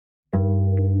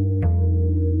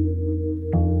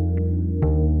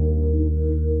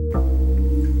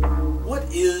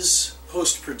is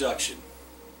post-production?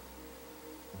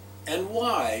 And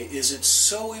why is it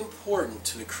so important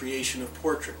to the creation of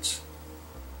portraits?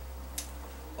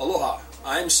 Aloha,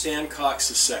 I'm Stan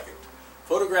Cox II,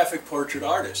 photographic portrait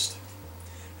artist.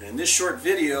 And in this short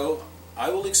video, I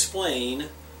will explain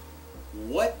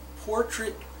what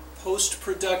portrait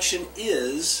post-production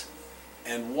is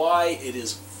and why it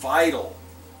is vital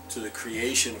to the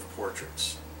creation of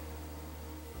portraits.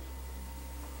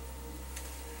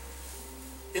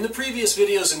 In the previous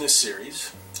videos in this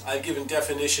series, I've given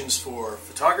definitions for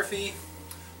photography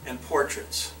and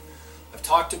portraits. I've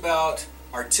talked about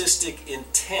artistic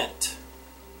intent,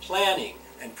 planning,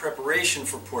 and preparation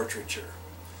for portraiture.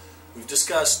 We've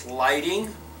discussed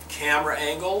lighting, camera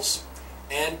angles,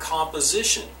 and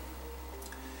composition.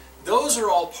 Those are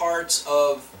all parts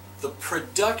of the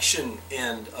production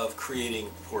end of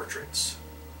creating portraits.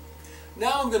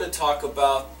 Now I'm going to talk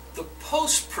about the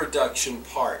post-production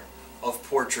part of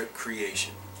portrait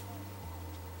creation.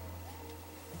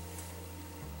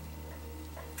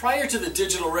 Prior to the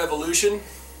digital revolution,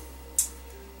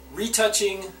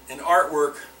 retouching and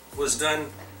artwork was done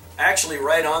actually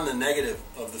right on the negative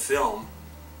of the film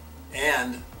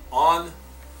and on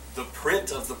the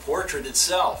print of the portrait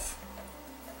itself.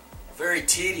 A very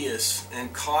tedious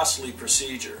and costly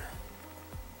procedure.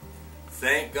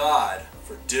 Thank God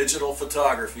for digital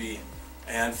photography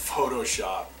and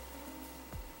Photoshop.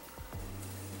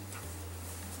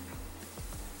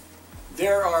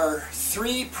 There are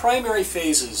three primary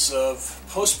phases of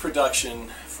post-production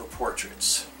for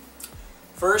portraits.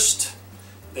 First,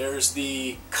 there's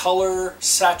the color,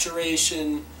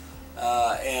 saturation,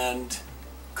 and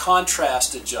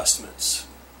contrast adjustments.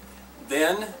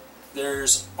 Then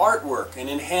there's artwork and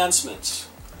enhancements.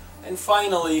 And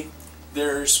finally,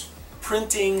 there's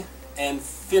printing and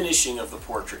finishing of the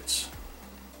portraits.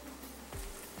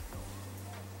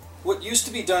 What used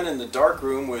to be done in the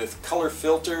darkroom with color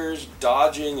filters,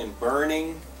 dodging, and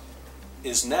burning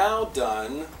is now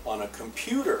done on a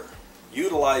computer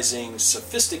utilizing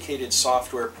sophisticated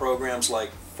software programs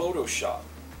like Photoshop.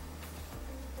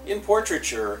 In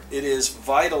portraiture, it is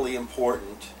vitally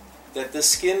important that the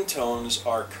skin tones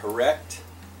are correct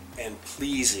and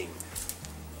pleasing.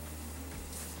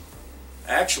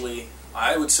 Actually,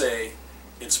 I would say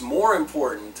it's more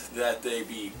important that they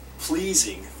be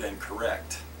pleasing than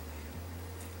correct.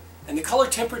 And the color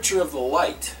temperature of the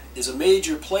light is a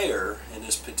major player in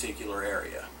this particular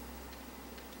area.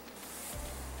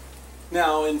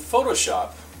 Now in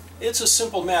Photoshop, it's a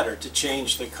simple matter to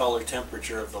change the color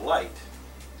temperature of the light.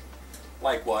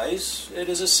 Likewise, it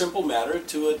is a simple matter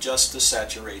to adjust the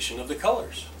saturation of the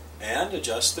colors and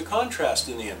adjust the contrast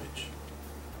in the image.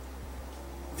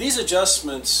 These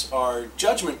adjustments are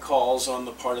judgment calls on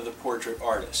the part of the portrait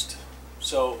artist,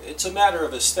 so it's a matter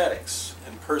of aesthetics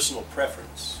and personal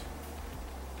preference.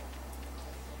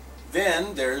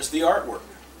 Then there's the artwork.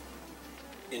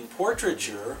 In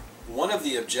portraiture, one of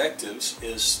the objectives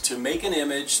is to make an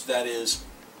image that is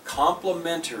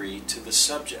complementary to the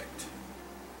subject.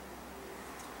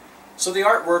 So the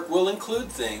artwork will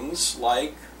include things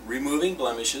like removing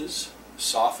blemishes,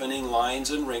 softening lines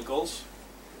and wrinkles,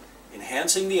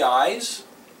 enhancing the eyes,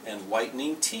 and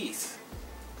whitening teeth.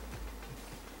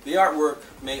 The artwork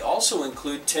may also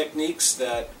include techniques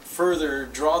that further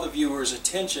draw the viewer's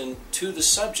attention to the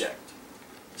subject,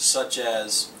 such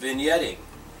as vignetting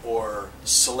or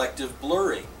selective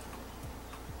blurring.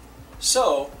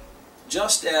 So,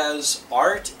 just as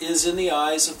art is in the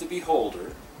eyes of the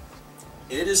beholder,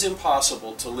 it is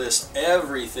impossible to list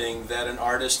everything that an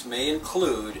artist may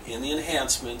include in the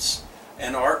enhancements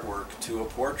and artwork to a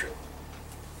portrait.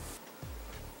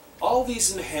 All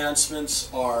these enhancements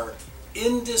are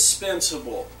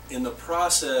indispensable in the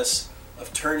process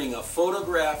of turning a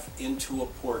photograph into a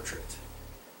portrait.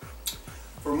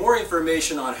 For more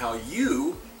information on how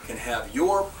you can have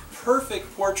your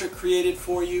perfect portrait created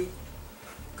for you,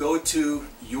 go to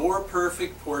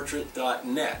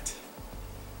yourperfectportrait.net.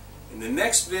 In the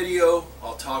next video,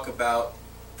 I'll talk about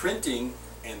printing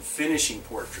and finishing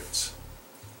portraits.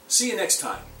 See you next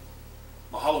time.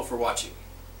 Mahalo for watching.